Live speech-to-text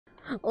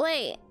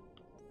Wait.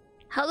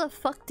 How the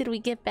fuck did we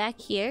get back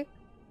here?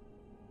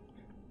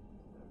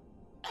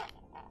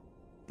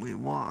 We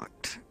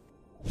walked.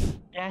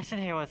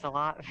 Yesterday was a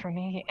lot for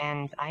me,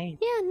 and I...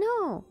 Yeah,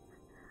 no.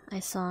 I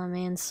saw a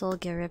man's soul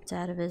get ripped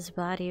out of his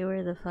body.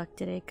 Where the fuck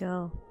did it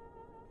go?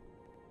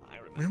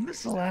 When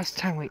was the last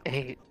time we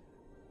ate?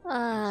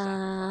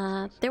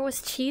 There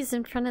was cheese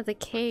in front of the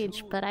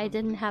cage, but I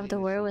didn't have the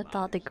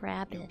wherewithal to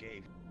grab it.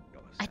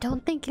 I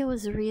don't think it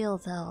was real,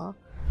 though.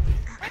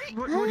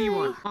 What do you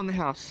want on the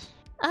house?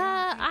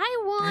 I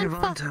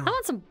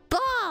want some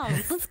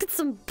balls! Let's get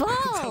some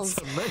balls!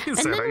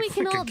 And then we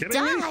can all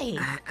die!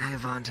 Hey,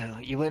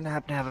 Vonto, you wouldn't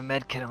happen to have a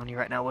med kit on you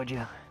right now, would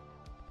you?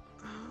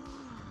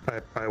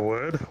 I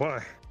would?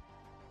 Why?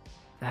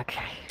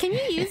 Okay. Can you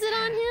use it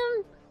on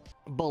him?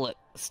 Bullet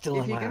still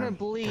If in you're my gonna arm.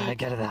 bleed... Gotta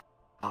get it out.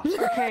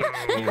 Okay,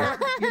 you're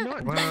not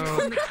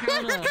on the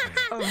counter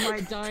of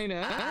my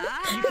diner.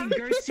 You can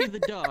go see the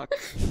doc.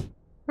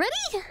 Ready?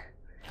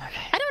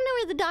 Okay. I don't know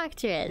where the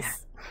doctor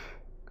is.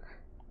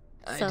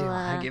 I So, do.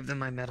 I gave them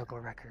my medical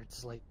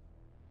records like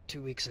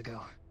 2 weeks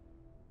ago.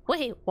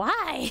 Wait,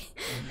 why?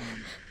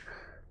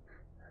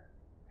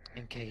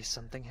 In case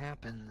something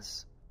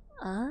happens.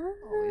 Oh.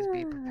 Always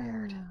be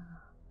prepared.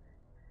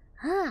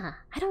 Ah,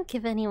 I don't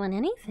give anyone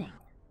anything.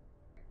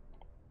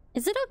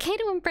 Is it okay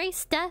to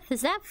embrace death?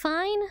 Is that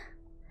fine?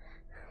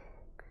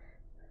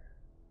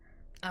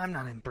 I'm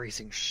not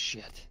embracing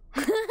shit.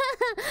 The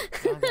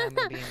only thing I'm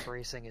gonna be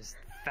embracing is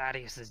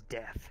Thaddeus's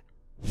death.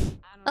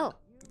 Oh,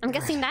 I'm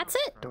guessing that's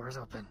it? Door's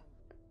open.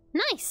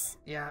 Nice!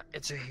 Yeah,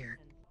 it's a here.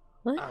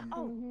 What?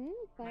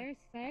 Fires,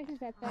 is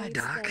that Hi,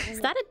 Doc.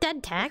 Is that a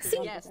dead taxi?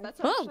 Yes, that's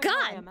oh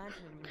god!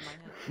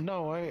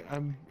 No,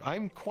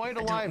 I'm quite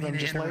alive. I'm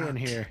just laying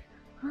here.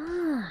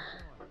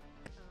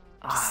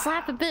 Just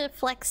slap a bit of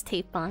flex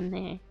tape on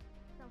there.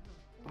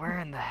 Where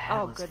in the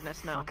hell is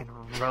fucking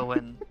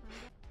Rowan?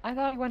 I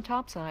thought he went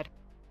topside.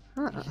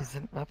 He's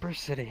in Upper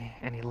City,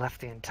 and he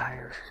left the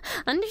entire...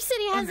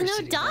 Undercity has no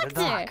Undercity's got a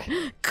doctor!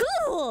 doc.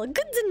 Cool!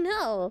 Good to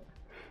know!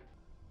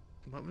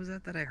 What was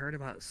that I heard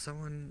about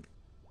someone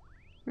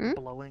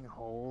blowing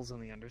holes in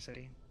the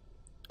Undercity?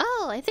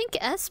 Oh, I think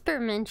Esper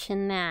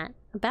mentioned that.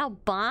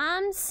 About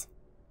bombs?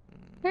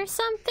 Or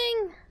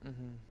something?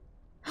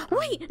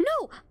 Wait,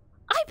 no!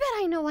 I bet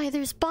I know why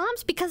there's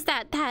bombs, because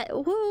Coy?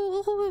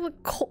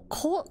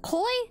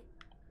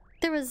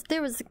 There was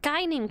a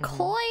guy named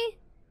Coy,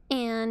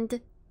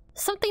 and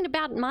something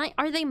about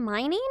are they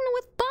mining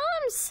with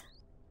bombs?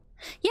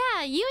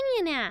 Yeah,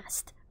 Union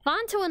asked.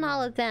 Vonto and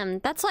all of them.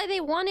 That's why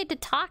they wanted to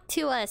talk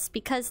to us,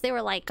 because they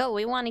were like, oh,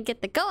 we want to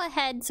get the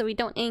go-ahead so we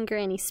don't anger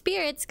any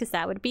spirits, because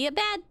that would be a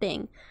bad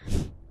thing.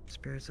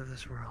 Spirits of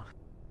this world.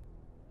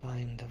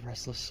 Find the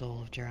restless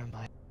soul of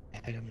Jeremiah.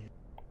 Item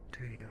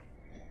to you.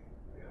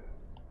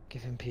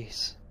 Give him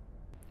peace.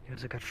 He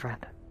was a good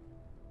friend.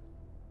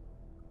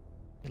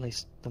 At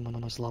least the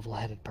most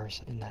level-headed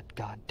person in that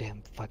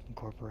goddamn fucking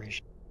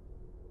corporation.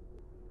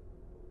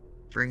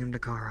 Bring him to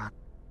Charon.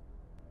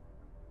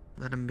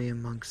 Let him be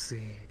amongst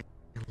the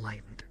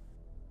enlightened.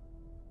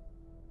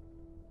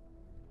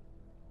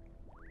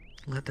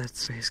 Let that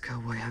space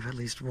cowboy have at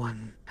least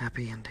one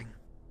happy ending.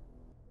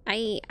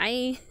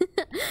 I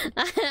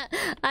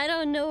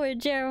don't know where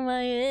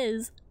Jeremiah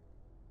is.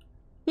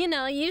 You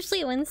know,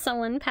 usually when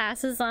someone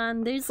passes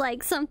on, there's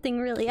like something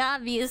really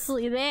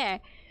obviously there.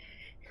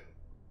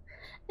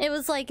 It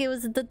was like it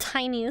was the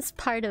tiniest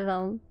part of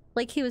him.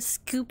 Like he was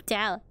scooped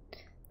out.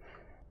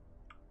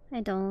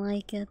 I don't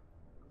like it.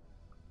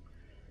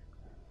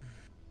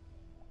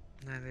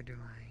 Neither do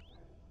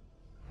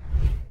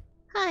I.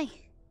 Hi.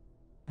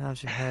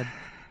 How's your head?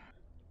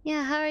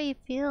 Yeah, how are you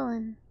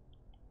feeling?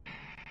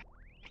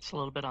 It's a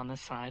little bit on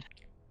this side.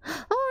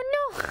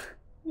 Oh no!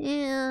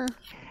 Yeah.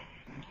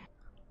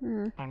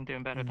 I'm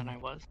doing better than I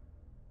was.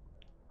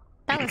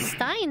 That was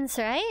Stein's,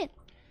 right?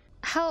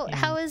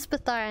 How is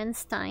Bethar and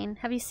Stein?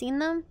 Have you seen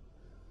them?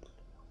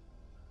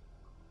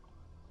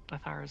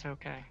 Bethar is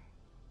okay.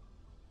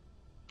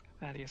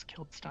 Thaddeus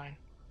killed Stein.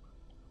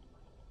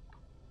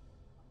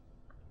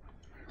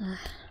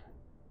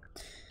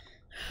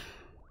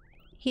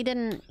 He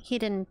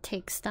didn't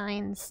take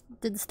Stein's.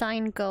 Did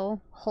Stein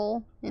go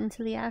whole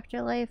into the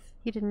afterlife?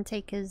 He didn't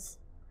take his.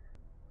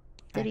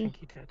 Did he? I think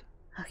he did.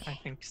 Okay. I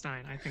think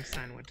Stein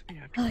went to the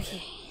afterlife.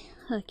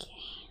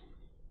 Okay.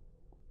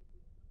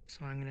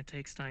 So I'm gonna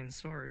take Stein's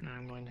sword and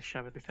I'm going to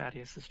shove it through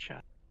Thaddeus's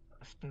chest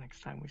the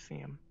next time we see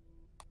him.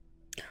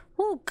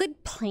 Oh,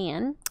 good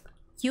plan.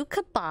 You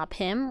kebab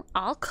him,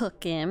 I'll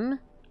cook him.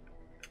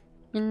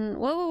 And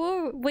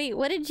whoa, wait,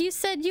 what did you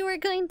said you were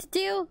going to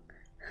do?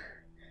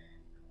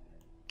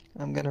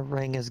 I'm gonna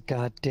wring his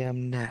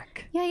goddamn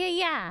neck.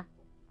 Yeah.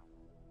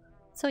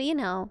 So, you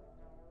know,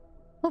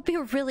 it'll be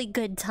a really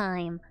good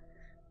time.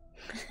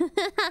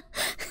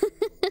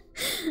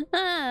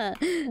 I'm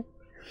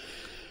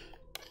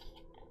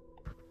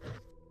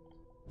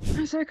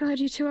so glad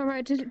you two are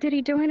right. Did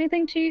he do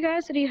anything to you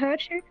guys? Did he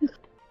hurt you?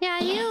 Yeah,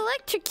 he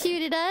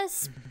electrocuted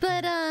us,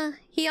 but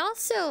he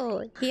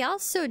also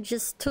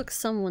just took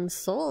someone's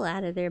soul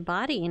out of their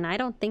body, and I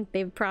don't think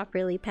they've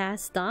properly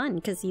passed on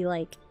because he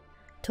like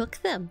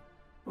took them.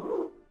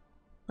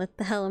 What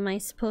the hell am I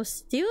supposed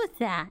to do with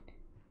that?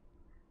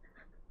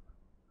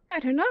 I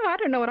don't know. I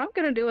don't know what I'm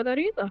gonna do with it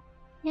either.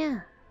 Yeah.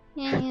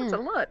 That's a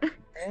lot.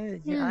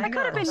 Yeah. That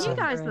could have been you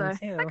guys, though. That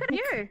could have been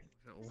you.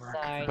 So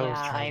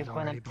yeah, I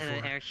went up to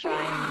the air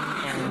shrine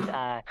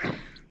and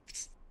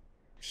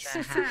She's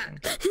so sad.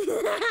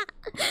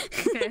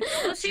 Okay.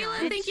 Well, Sheila,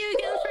 thank you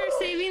again for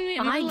saving me.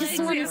 I just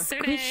want to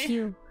squish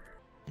you.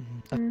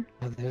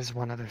 There's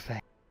one other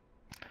thing.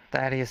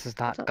 Thaddeus is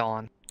not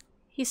gone.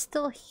 He's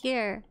still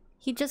here.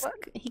 He just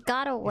he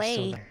got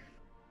away.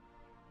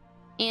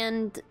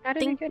 And how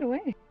did he get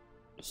away?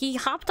 He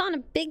hopped on a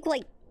big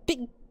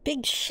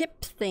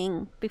ship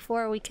thing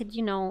before we could,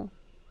 you know,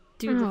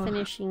 do the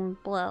finishing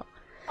blow.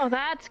 Oh,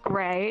 that's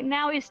great.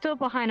 Now he's still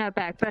behind our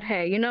back. But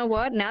hey, you know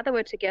what? Now that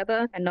we're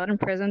together and not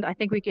imprisoned, I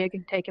think we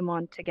can take him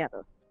on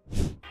together.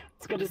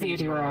 It's good to see you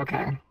two are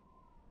okay.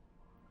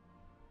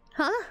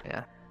 Huh?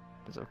 Yeah.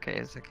 As okay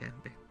as it can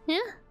be. Yeah?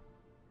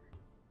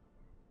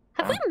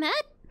 Have we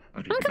met?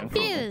 I'm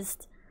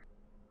confused.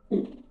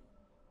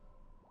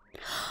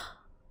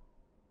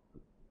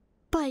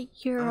 But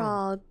you're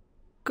all...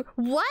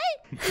 What?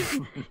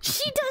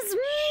 She does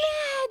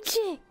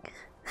magic!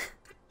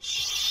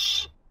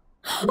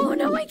 Oh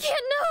no, I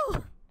can't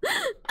know!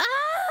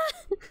 Ah!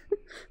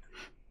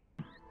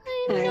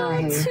 I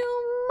know too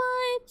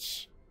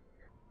much!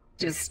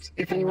 Just,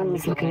 if anyone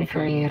was looking for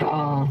me at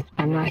all,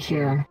 I'm not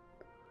here.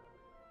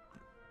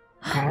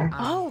 Okay?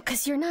 Oh,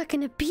 because you're not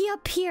gonna be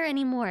up here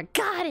anymore.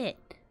 Got it!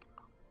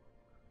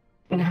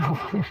 No,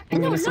 no,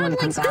 not someone like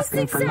comes this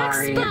asking for exact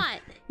Mari. spot!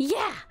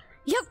 Yeah!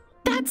 Yep,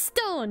 that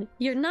stone!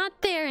 You're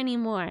not there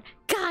anymore.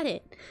 Got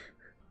it!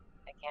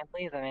 I can't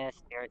believe I made a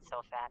spirit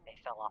so fat they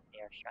fell off the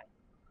air shrine.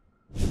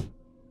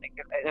 Like,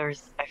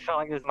 I felt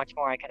like there's much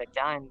more I could have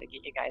done to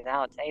get you guys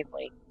out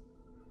safely.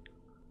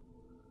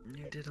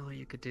 You did all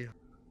you could do.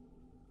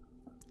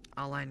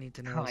 All I need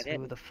to know is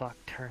who the fuck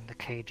turned the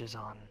cages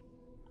on.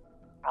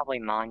 Probably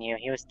Manu.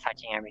 He was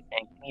touching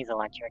everything. He's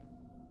electric.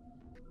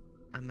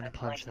 I'm gonna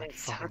punch that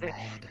fuck in the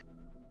head.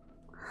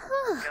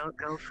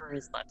 Go for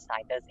his left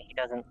side. He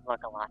doesn't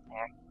look a lot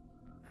there.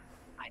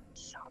 I'm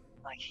so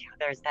like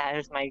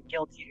there's my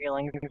guilty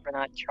feeling for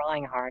not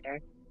trying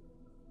harder.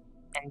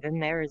 And then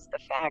there's the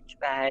fact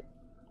that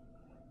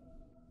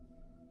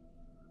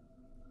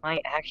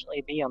might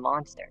actually be a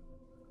monster.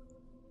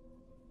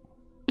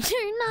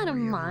 You're not a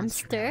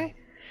monster.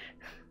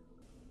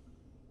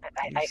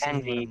 I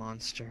envy. What a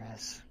monster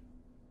is.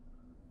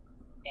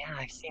 Yeah,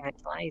 I've seen it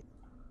twice.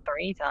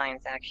 3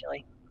 times,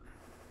 actually.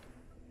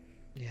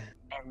 Yeah.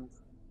 And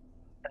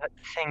the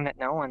thing that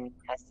no one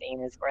has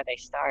seen is where they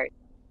start.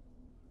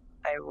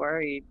 I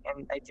worried,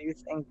 and I do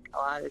think a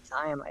lot of the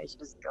time I should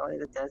just go to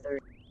the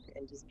desert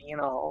and just be in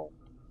a hole.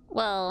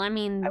 Well, I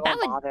mean, that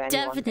would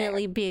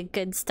definitely be a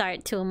good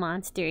start to a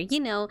monster. You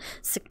know,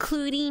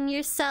 secluding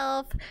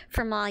yourself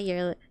from all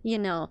your, you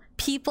know,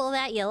 people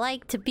that you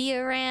like to be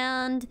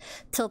around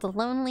till the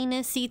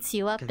loneliness eats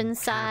you up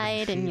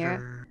inside and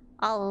you're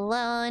all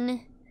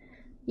alone.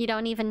 You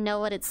don't even know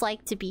what it's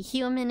like to be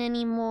human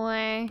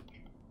anymore.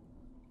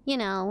 You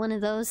know, one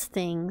of those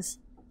things.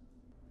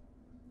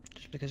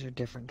 Just because you're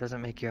different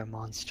doesn't make you a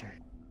monster.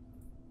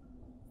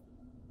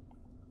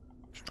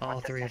 All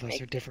 3 of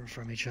us are different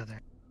from each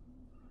other.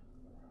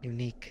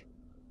 Unique.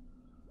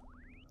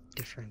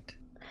 Different.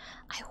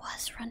 I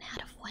was run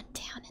out of one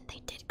town and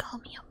they did call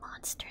me a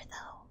monster,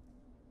 though.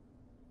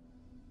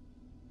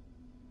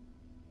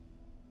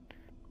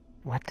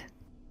 What?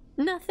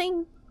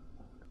 Nothing.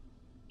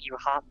 You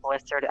hot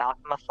blistered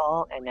Alchema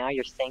Fall and now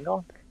you're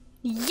single?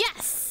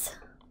 Yes!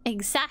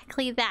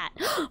 Exactly that.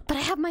 But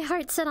I have my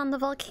heart set on the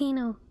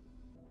volcano.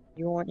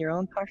 You want your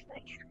own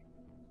parfait?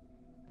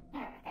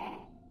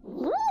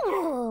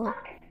 Ooh!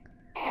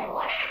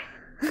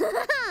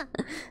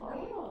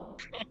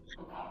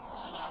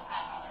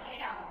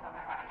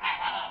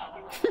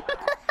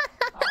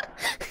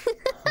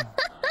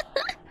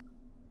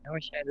 I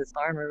wish I had this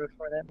armor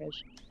before that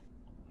mission.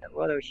 That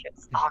Wodo shit.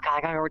 Oh god,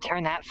 I gotta go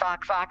return that.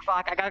 Fuck. I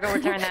gotta go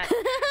return that.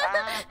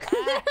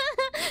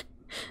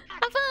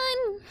 Have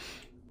fun!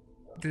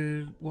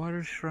 The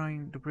water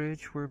shrine, the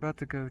bridge, we're about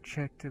to go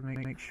check to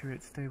make sure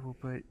it's stable,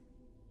 but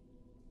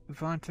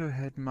Vanto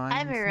had mines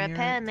I'm a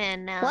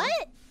repairman now.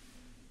 What?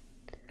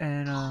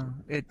 And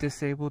it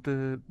disabled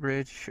the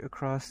bridge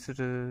across to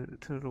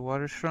the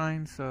water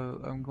shrine,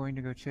 so I'm going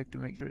to go check to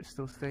make sure it's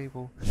still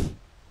stable.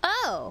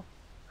 Oh.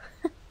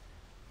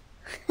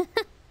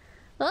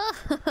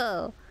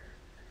 Oh.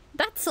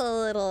 That's a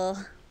little...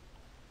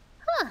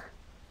 Huh.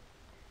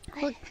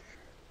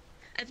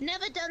 I've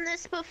never done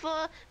this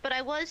before, but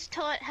I was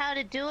taught how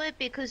to do it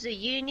because of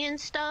union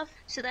stuff,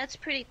 so that's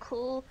pretty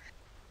cool.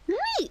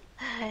 Neat!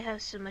 I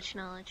have so much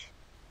knowledge.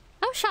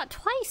 I was shot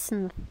twice,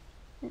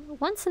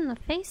 once in the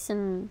face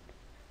and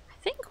I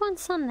think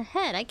once on the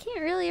head. I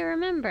can't really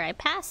remember. I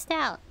passed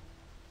out.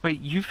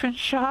 Wait, you've been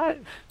shot?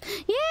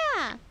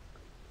 Yeah!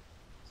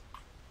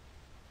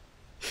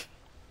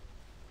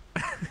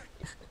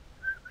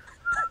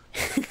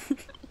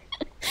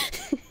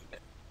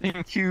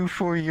 Thank you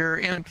for your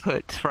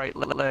input, right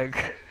leg.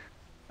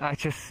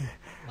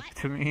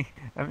 To me,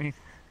 I mean,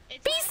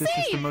 this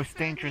is the most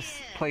dangerous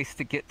place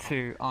to get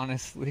to,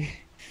 honestly.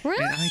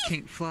 Really? And I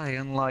can't fly,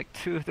 unlike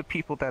two of the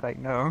people that I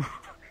know.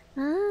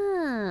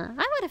 Ah,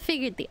 I would have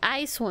figured the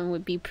ice one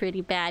would be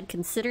pretty bad,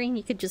 considering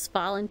you could just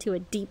fall into a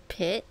deep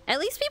pit. At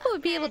least people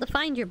would be able to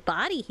find your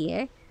body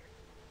here.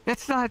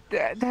 That's not,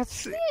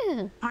 that's...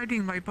 Yeah.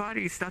 Hiding my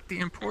body is not the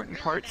important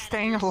part.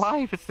 Staying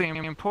alive is the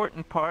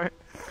important part.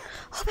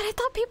 Oh, but I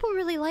thought people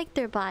really liked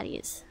their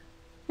bodies.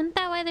 Isn't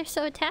that why they're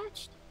so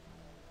attached?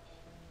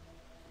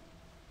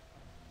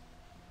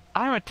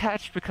 I'm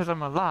attached because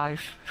I'm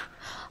alive.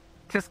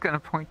 Just gonna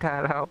point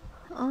that out.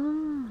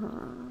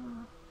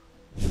 Oh.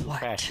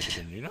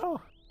 What? You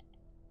know?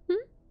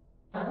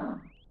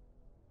 Don't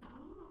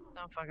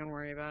fucking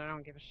worry about it. I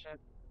don't give a shit.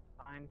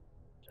 Fine.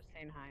 Just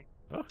saying hi.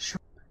 Oh, sure.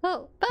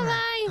 Oh,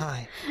 bye-bye!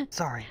 Hi.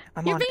 Sorry,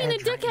 I'm You're on being a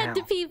edge right dickhead now.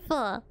 to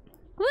people!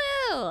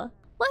 Woo!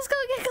 Let's go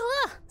get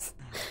close!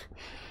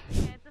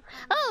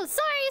 Oh,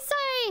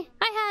 sorry!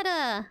 I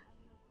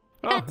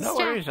got no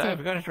worries. distracted.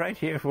 I've got it right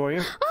here for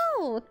you.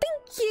 Oh,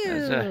 thank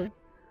you!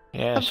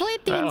 Yes.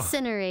 Avoid the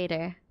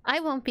incinerator. I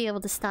won't be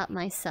able to stop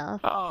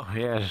myself. Oh,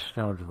 yes.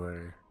 Don't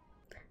worry.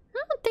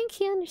 I don't think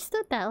he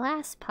understood that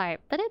last part,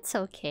 but it's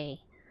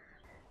okay.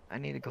 I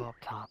need to go up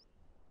top.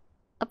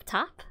 Up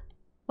top?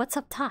 What's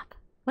up top?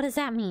 What does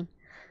that mean?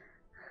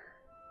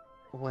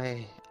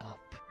 Way up.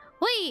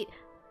 Wait!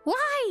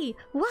 Why?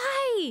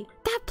 Why?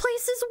 That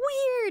place is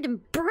weird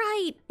and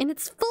bright, and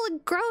it's full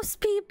of gross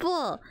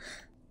people.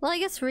 Well, I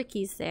guess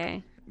Ricky's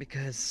there.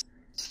 Because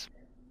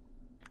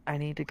I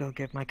need to go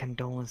give my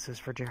condolences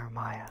for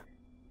Jeremiah.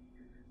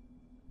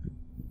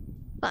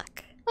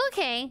 Fuck.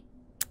 Okay.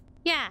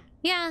 Yeah.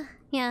 You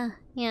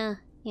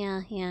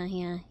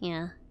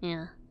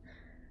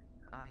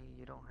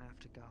don't have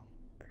to go.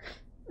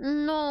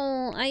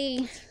 No,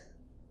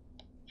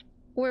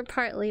 we're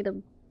partly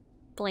to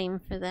blame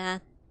for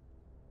that.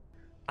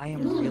 I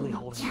am really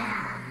holding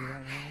back on you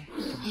right now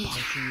from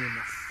punching you in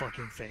the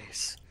fucking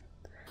face.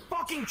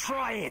 Fucking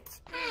try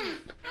it!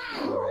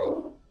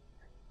 Alright.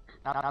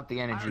 Not the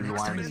energy you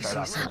wanted to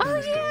start off.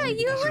 Oh yeah,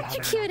 you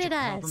electrocuted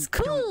us!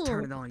 Cool!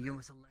 Turn it on, you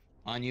must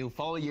On you,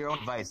 follow your own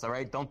advice,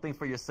 alright? Don't think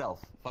for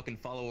yourself. Fucking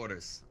follow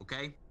orders,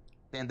 okay?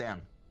 Stand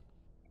down.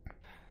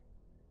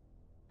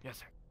 Yes,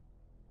 sir.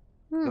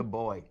 Good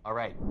boy.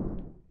 Alright.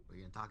 We're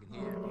gonna talk in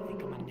here. You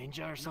think I'm a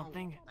ninja or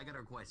something? No, I got a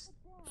request.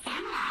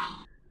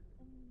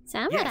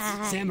 Samurai!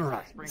 Yes,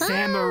 samurai! Ah.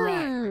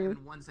 Samurai!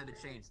 Given one set of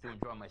chains to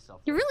enjoy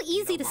myself. You're really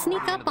easy to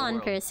sneak up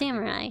on for a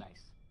samurai.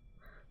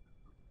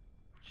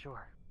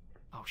 Sure.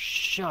 Oh,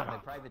 shut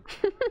up. Private.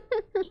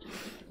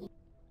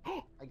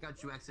 I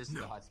got you access to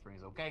the hot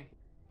springs, okay?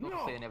 Don't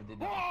say I never did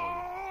nothing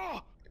for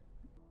you.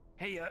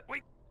 Hey,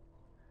 wait.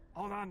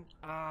 Hold on.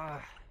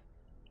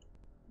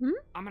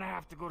 I'm gonna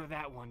have to go to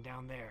that one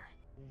down there.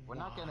 We're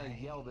not gonna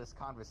yell this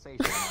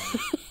conversation on you.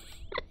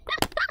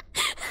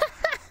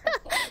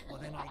 Well,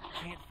 then I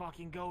can't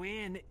fucking go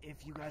in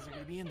if you guys are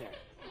gonna be in there.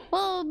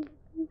 Well,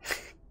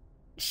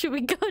 should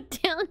we go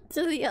down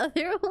to the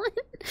other one?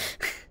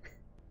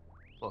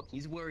 Look,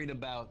 he's worried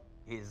about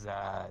his,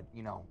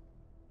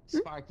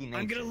 sparky nature.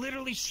 I'm gonna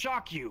literally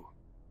shock you.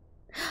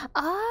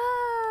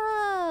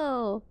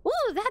 Oh!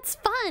 Ooh, that's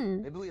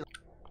fun! Maybe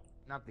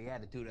not the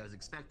attitude I was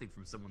expecting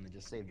from someone that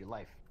just saved your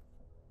life.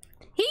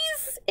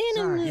 He's in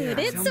a mood.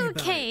 It's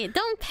okay.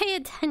 Don't pay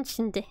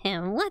attention to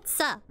him. What's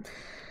up?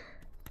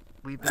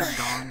 We've been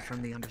gone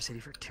from the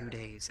Undercity for 2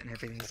 days, and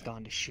everything's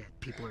gone to shit.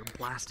 People are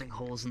blasting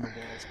holes in the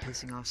walls,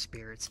 pissing off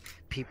spirits.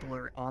 People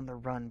are on the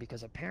run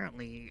because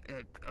apparently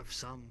of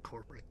some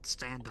corporate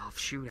standoff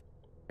shootout.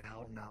 I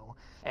don't know.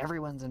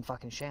 Everyone's in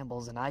fucking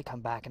shambles, and I come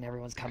back and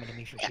everyone's coming to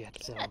me for shit.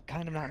 So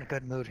kind of not in a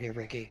good mood here,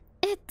 Ricky.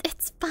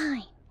 It's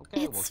fine.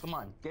 Okay, well, come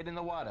on, get in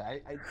the water.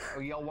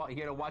 Are y'all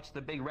here to watch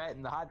the big rat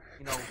in the hot,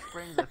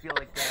 springs? I feel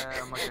like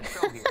I'm like a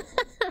show here.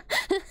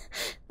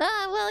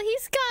 Well,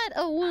 he's got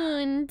a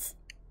wound.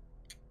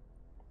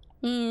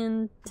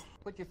 And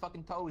put your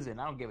fucking toes in.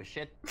 I don't give a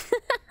shit.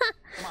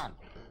 Come on,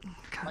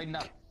 lighten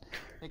up.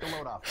 Take a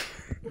load off.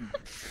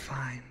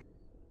 Fine.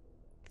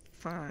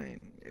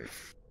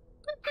 If...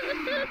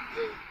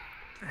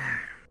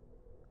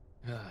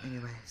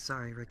 Anyway,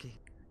 sorry, Ricky.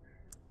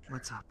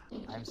 What's up?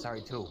 I'm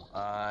sorry too.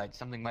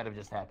 Something might have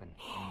just happened,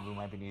 and we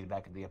might be needed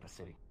back at the upper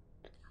city.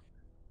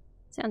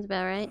 Sounds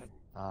about right.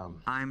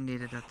 I'm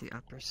needed at the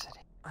upper city.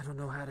 I don't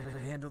know how to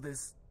handle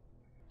this.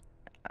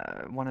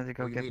 Wanted to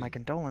go give my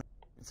condolences.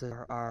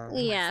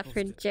 Yeah,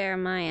 for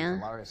Jeremiah.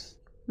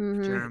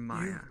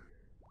 Jeremiah.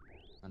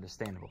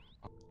 Understandable.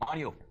 On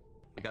you.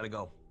 We gotta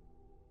go.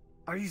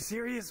 Are you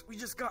serious? We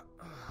just got...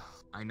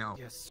 I know.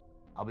 Yes.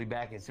 I'll be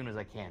back as soon as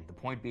I can. The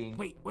point being...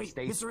 Wait,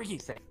 stay Mr. Ricky.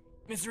 safe.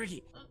 Mr.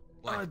 Ricky.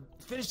 What?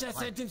 Finish that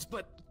sentence,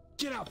 but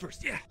get out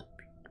first. Yeah.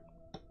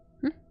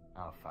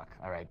 Oh, fuck.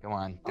 Alright, go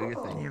on. Do your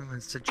thing. He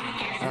wants to jump.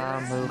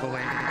 Move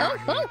away.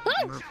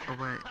 Move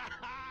away.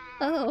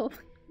 Oh.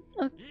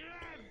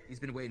 He's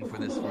been waiting for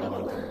this for a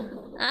long time.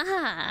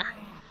 Ah.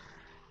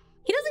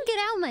 He doesn't get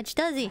out much,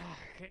 does he?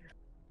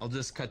 I'll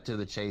just cut to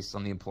the chase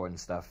on the important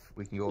stuff.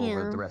 We can go Yeah.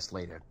 over the rest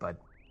later, but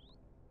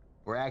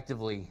we're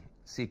actively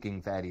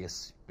seeking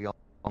Thaddeus. We all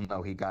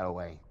know he got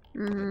away.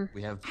 Mhm.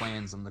 We have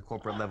plans on the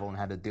corporate level on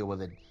how to deal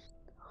with it.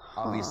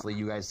 Obviously,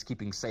 you guys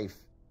keeping safe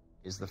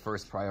is the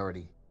first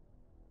priority.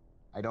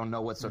 I don't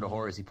know what sort of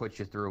horrors he puts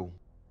you through,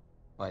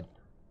 but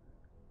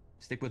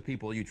stick with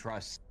people you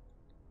trust.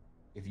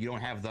 If you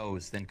don't have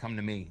those, then come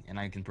to me, and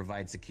I can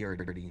provide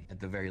security at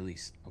the very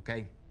least,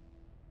 okay?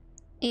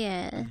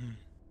 Yeah.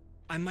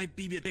 I might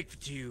be a dick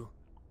to you,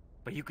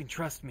 but you can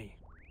trust me.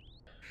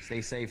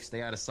 Stay safe,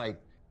 stay out of sight.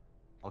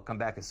 I'll come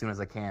back as soon as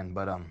I can,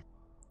 but,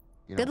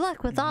 you know. Good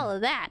luck with all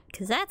of that,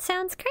 because that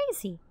sounds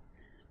crazy.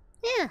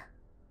 Yeah.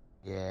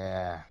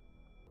 Yeah.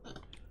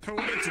 For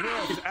what it's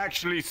worth, he's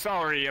actually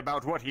sorry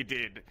about what he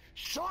did.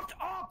 Shut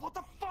up! What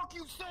the fuck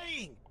you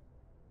saying?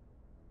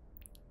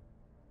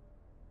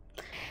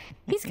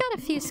 He's got a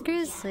few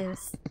screws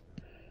loose.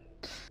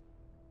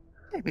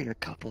 Maybe a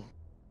couple.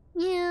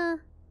 Yeah.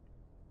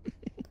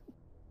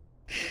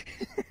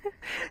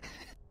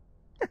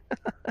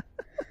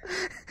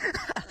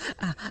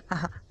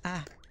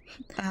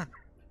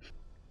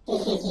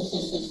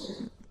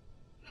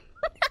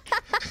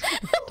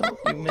 Don't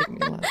you make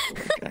me laugh,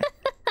 okay?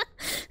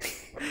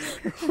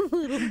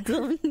 Little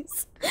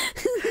dummies.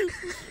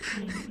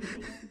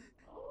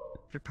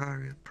 Should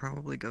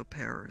probably go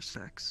pair or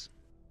sex.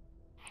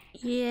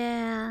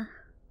 Yeah.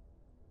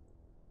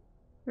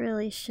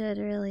 Really should,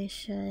 really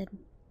should.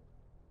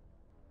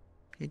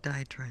 He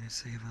died trying to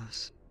save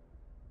us.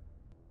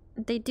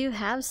 They do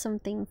have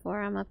something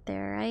for him up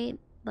there, right?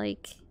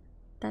 Like,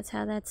 that's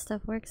how that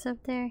stuff works up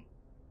there?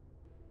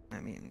 I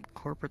mean,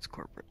 corporate's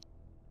corporate.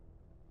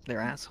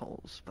 They're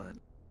assholes, but...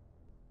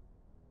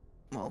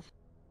 well,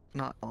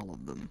 not all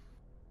of them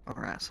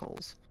are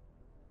assholes.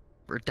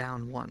 We're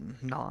down one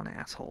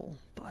non-asshole,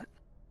 but...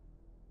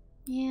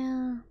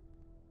 Yeah.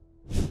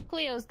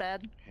 Cleo's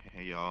dead.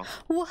 Hey, y'all.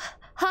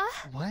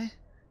 Huh? What?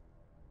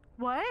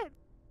 What?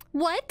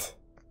 What?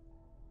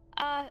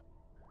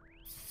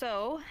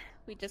 So,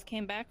 we just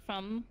came back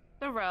from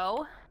the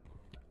row.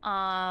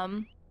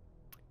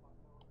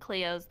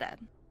 Cleo's dead.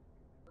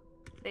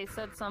 They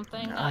said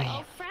something.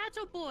 Oh,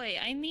 Fragile Boy,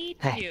 I need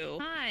Hey. you.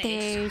 Hi.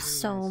 There's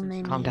so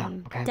many Calm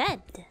down, okay?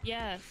 dead.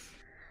 Yes.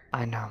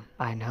 I know.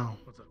 I know.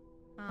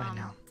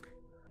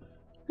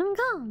 I'm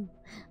calm.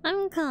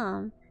 I'm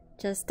calm.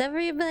 Just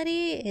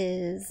everybody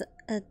is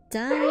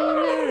dying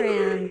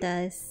around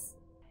us.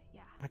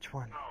 Which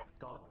one?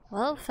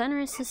 Well,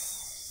 Fenris is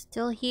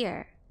still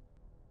here.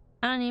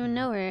 I don't even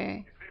know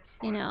where,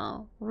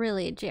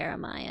 really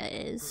Jeremiah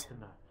is.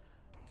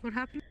 What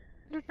happened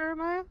to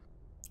Jeremiah?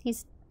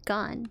 He's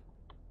gone.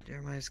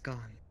 Jeremiah's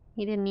gone.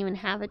 He didn't even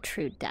have a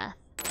true death.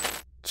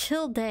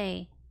 Chill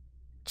day.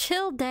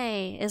 Chill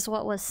day is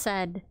what was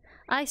said.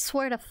 I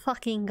swear to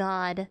fucking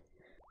God.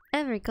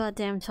 Every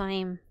goddamn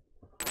time.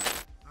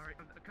 Alright,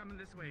 coming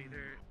this way.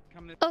 They're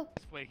coming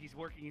this way. He's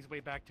working his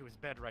way back to his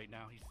bed right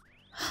now. He's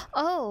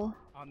Oh.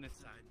 on this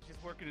side.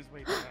 Just working his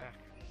way back.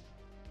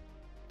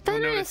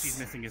 Fenris. You'll notice he's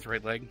missing his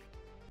right leg.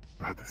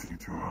 Glad to see you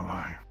two are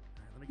alive.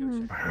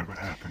 Hmm. I heard what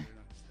happened.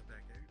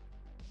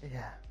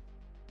 Yeah.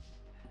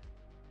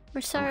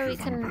 We're sorry we Wish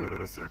it was under couldn't.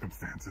 better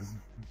circumstances.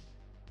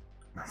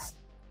 No,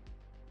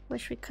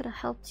 Wish we could have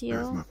helped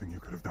there's you. nothing you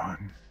could have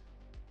done.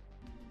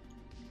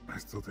 I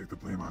still take the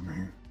blame on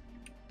me.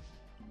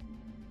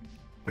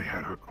 They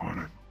had her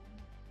cornered.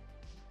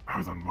 I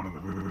was on one of the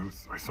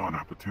roofs. I saw an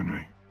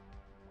opportunity.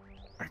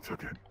 I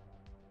took it.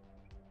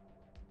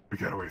 We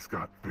got away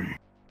scot-free.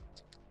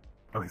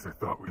 At least I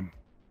thought we'd.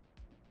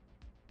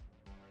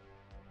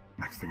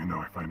 Next thing I know,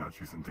 I find out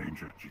she's in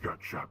danger. She got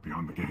shot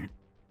beyond the gate.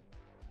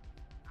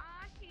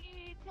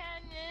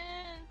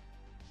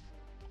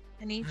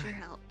 I need your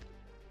help.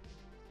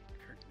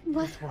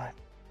 What? What?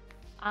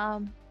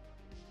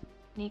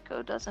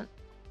 Nico doesn't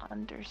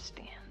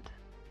understand.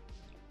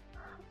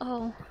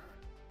 Oh.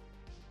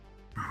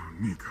 Oh,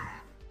 Nico.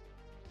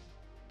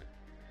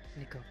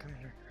 Nico, come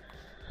here.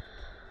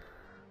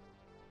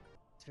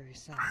 It's very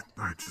sad.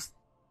 I just.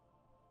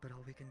 But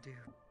all we can do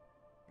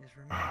is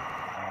remember.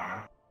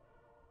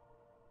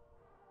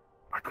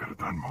 I could have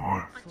done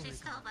more. But she's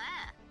still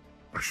there.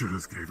 I should have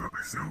just gave up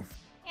myself.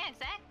 Yeah,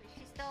 exactly.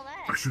 She's still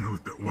there. I should have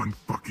let that one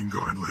fucking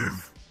guard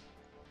live.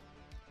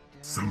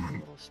 Someone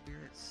Little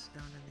spirits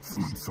down in the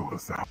Someone sold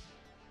us out.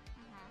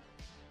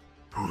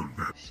 Told him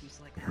that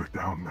you were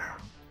down there.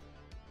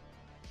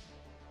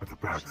 At the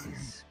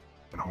backseat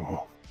in a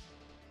wall.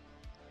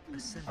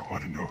 I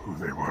want to know who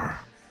they were.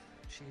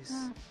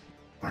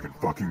 I can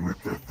fucking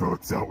rip their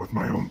throats out with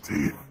my own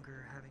teeth.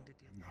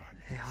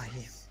 Hey,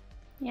 Heidi.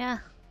 Yeah.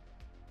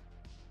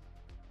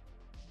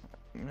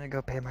 I'm gonna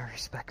go pay my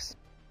respects.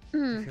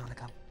 Hmm. If you wanna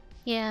come.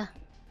 Yeah.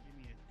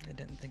 I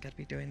didn't think I'd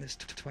be doing this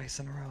twice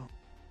in a row.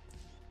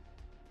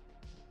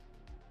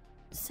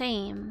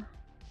 Same.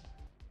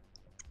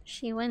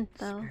 She went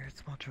though.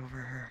 Spirits watch over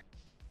her.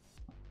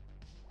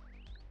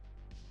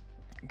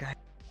 Guide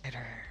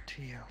her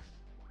to you.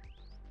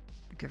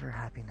 Give her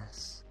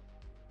happiness.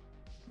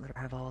 Let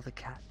her have all the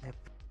catnip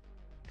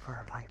for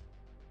her life.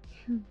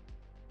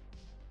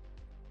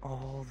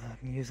 all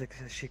the music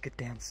that she could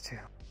dance to.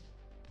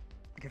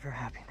 Give her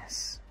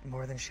happiness,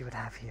 more than she would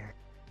have here.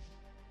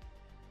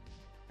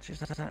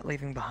 She's not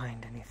leaving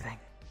behind anything.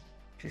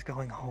 She's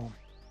going home.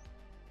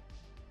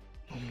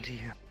 Home to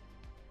you.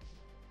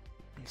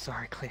 I'm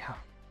sorry, Cleo.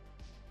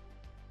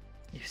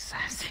 You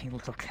sassy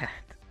little cat.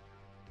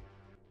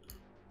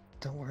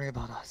 Don't worry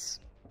about us.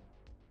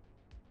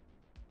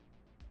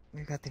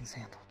 We've got things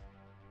handled.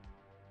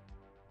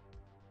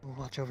 We'll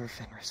watch over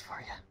Fenris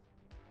for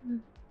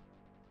you.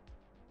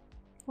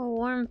 A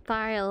warm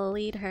fire will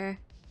lead her.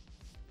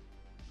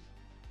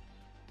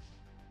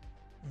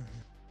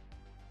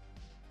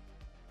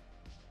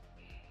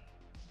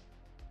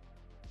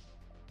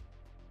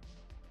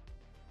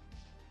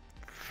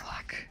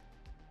 Fuck.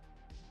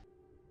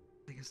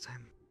 I think it's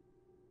time.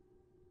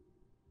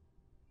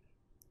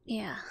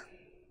 Yeah.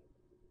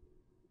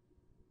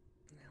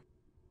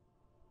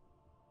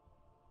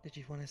 Did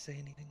you want to say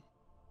anything?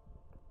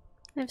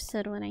 I've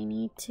said what I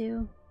need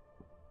to.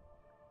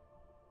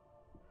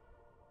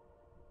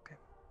 Okay.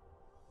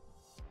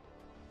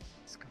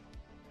 Let's go.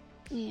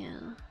 Yeah.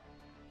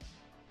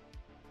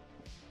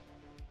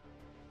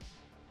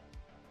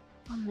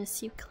 I'll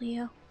miss you,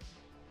 Cleo.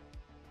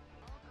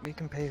 We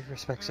can pay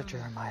respects to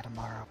Jeremiah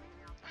tomorrow.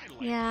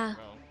 Yeah.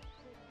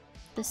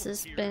 This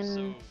has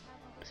been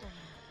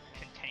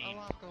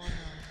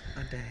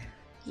a day.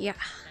 Yeah.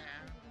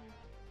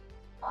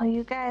 Well,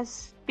 you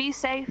guys be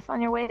safe on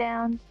your way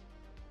down.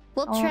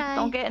 We'll try.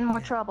 Don't get in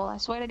more trouble. I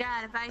swear to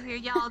God, if I hear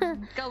y'all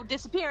go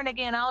disappearing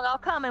again, I'll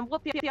come and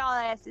whoop y'all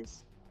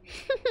asses.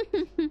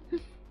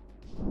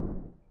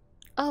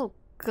 Oh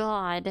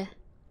God.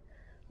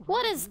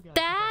 What is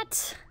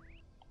that?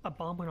 A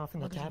bomb went off in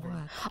the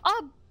tavern.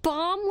 A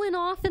bomb went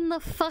off in the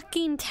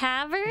fucking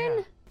tavern?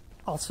 Yeah.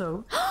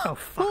 Also, oh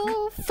fuck.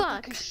 Oh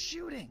fuck. Is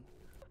shooting.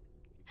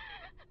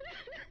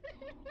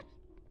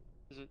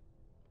 Is it?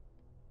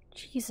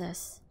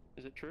 Jesus.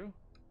 Is it true?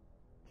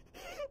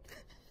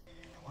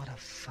 What a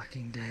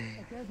fucking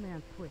day. A dead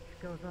man's switch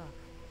goes off.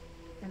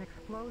 An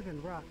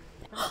explosion rocks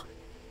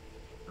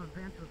of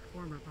Vanto's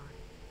former body.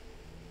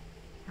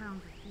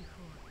 Towns of C4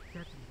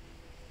 detonated.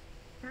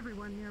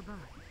 Everyone nearby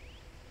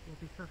will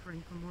be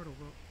suffering from mortal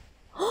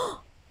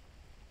woe.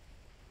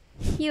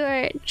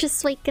 You're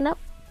just waking up.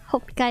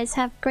 Hope you guys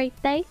have a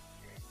great day.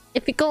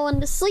 If you're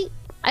going to sleep,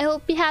 I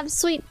hope you have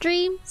sweet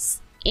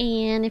dreams.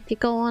 And if you're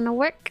going to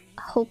work,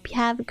 I hope you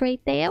have a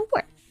great day at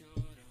work.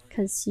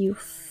 Because you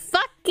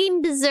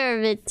fucking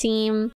deserve it, team.